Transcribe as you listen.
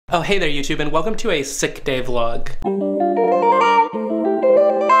Oh, hey there YouTube, and welcome to a sick day vlog.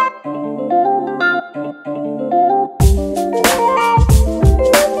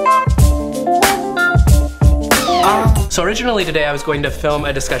 So originally today I was going to film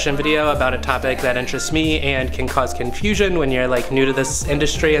a discussion video about a topic that interests me and can cause confusion when you're like new to this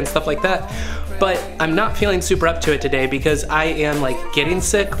industry and stuff like that. But I'm not feeling super up to it today because I am like getting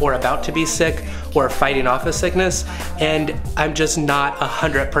sick or about to be sick or fighting off a sickness, and I'm just not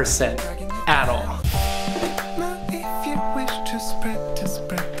 100% at all.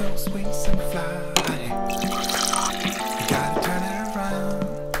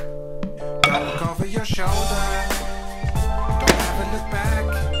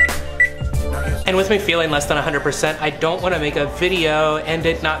 And with me feeling less than 100%, I don't want to make a video and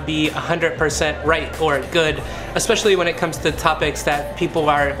it not be 100% right or good, especially when it comes to topics that people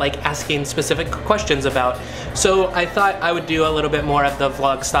are like asking specific questions about. So I thought I would do a little bit more of the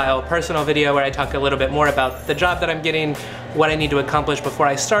vlog style personal video where I talk a little bit more about the job that I'm getting, what I need to accomplish before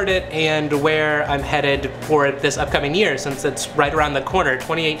I start it, and where I'm headed for this upcoming year, since it's right around the corner.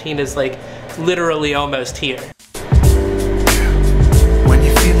 2018 is like literally almost here.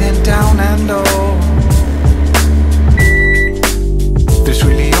 Down and low, there's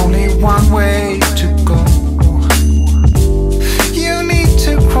really only one way to go. You need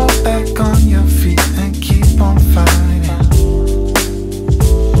to crawl back on your feet and keep on fighting,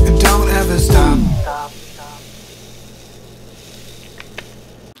 and don't ever stop.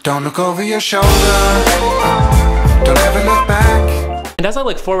 Don't look over your shoulder, don't ever look back. And as I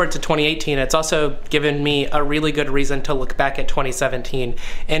look forward to 2018, it's also given me a really good reason to look back at 2017.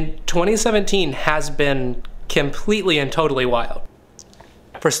 And 2017 has been completely and totally wild.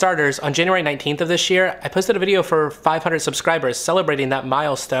 For starters, on January 19th of this year, I posted a video for 500 subscribers celebrating that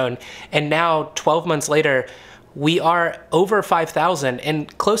milestone. And now, 12 months later, we are over 5,000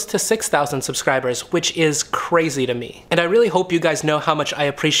 and close to 6,000 subscribers, which is crazy to me. And I really hope you guys know how much I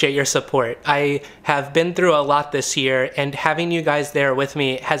appreciate your support. I have been through a lot this year, and having you guys there with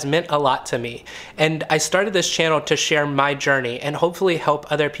me has meant a lot to me. And I started this channel to share my journey and hopefully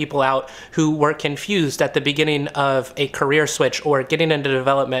help other people out who were confused at the beginning of a career switch or getting into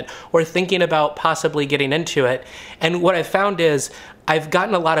development or thinking about possibly getting into it. And what I found is I've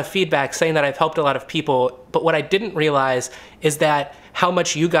gotten a lot of feedback saying that I've helped a lot of people, but what I didn't realize is that how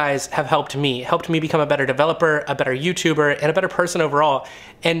much you guys have helped me become a better developer, a better YouTuber, and a better person overall.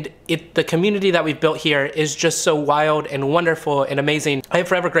 And the community that we've built here is just so wild and wonderful and amazing. I am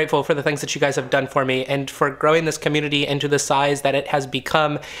forever grateful for the things that you guys have done for me and for growing this community into the size that it has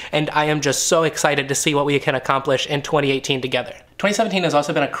become. And I am just so excited to see what we can accomplish in 2018 together. 2017 has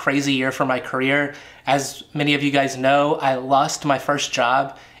also been a crazy year for my career. As many of you guys know, I lost my first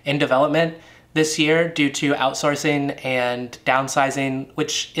job in development this year due to outsourcing and downsizing,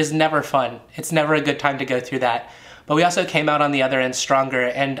 which is never fun. It's never a good time to go through that. But we also came out on the other end stronger,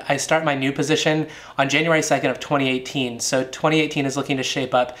 and I start my new position on January 2nd of 2018. So 2018 is looking to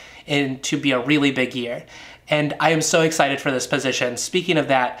shape up to be a really big year. And I am so excited for this position. Speaking of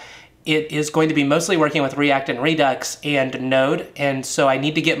that, it is going to be mostly working with React and Redux and Node, and so I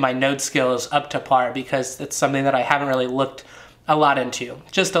need to get my Node skills up to par because it's something that I haven't really looked a lot into,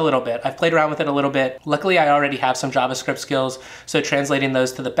 just a little bit. I've played around with it a little bit. Luckily, I already have some JavaScript skills, so translating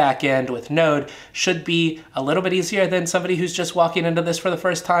those to the back end with Node should be a little bit easier than somebody who's just walking into this for the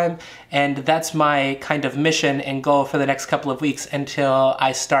first time, and that's my kind of mission and goal for the next couple of weeks until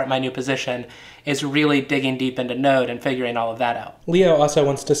I start my new position, is really digging deep into Node and figuring all of that out. Leo also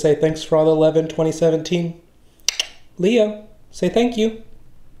wants to say thanks for all the love in 2017. Leo, say thank you.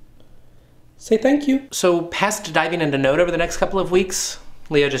 Say thank you. So past diving into Node over the next couple of weeks,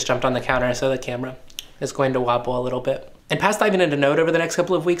 Leo just jumped on the counter, so the camera is going to wobble a little bit. And past diving into Node over the next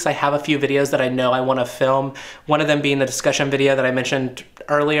couple of weeks, I have a few videos that I know I want to film. One of them being the discussion video that I mentioned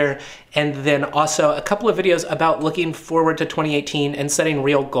earlier, and then also a couple of videos about looking forward to 2018 and setting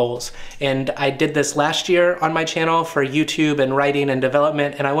real goals. And I did this last year on my channel for YouTube and writing and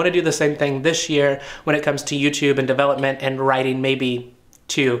development, and I want to do the same thing this year when it comes to YouTube and development and writing maybe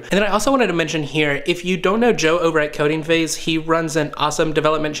too. And then I also wanted to mention here, if you don't know Joe over at Coding Phase, he runs an awesome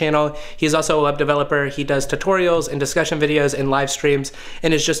development channel. He's also a web developer. He does tutorials and discussion videos and live streams,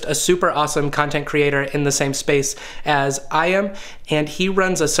 and is just a super awesome content creator in the same space as I am. And he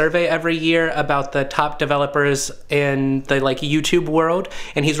runs a survey every year about the top developers in the like YouTube world,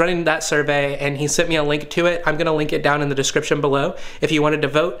 and he's running that survey, and he sent me a link to it. I'm gonna link it down in the description below. If you wanted to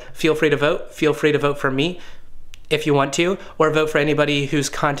vote, feel free to vote. Feel free to vote for me. if you want to, or vote for anybody whose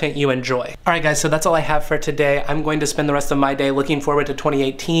content you enjoy. All right, guys, so that's all I have for today. I'm going to spend the rest of my day looking forward to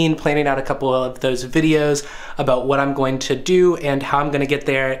 2018, planning out a couple of those videos about what I'm going to do and how I'm going to get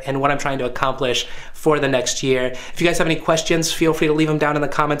there and what I'm trying to accomplish for the next year. If you guys have any questions, feel free to leave them down in the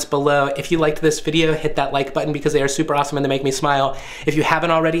comments below. If you liked this video, hit that like button because they are super awesome and they make me smile. If you haven't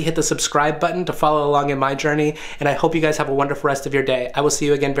already, hit the subscribe button to follow along in my journey, and I hope you guys have a wonderful rest of your day. I will see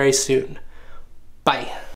you again very soon. Bye.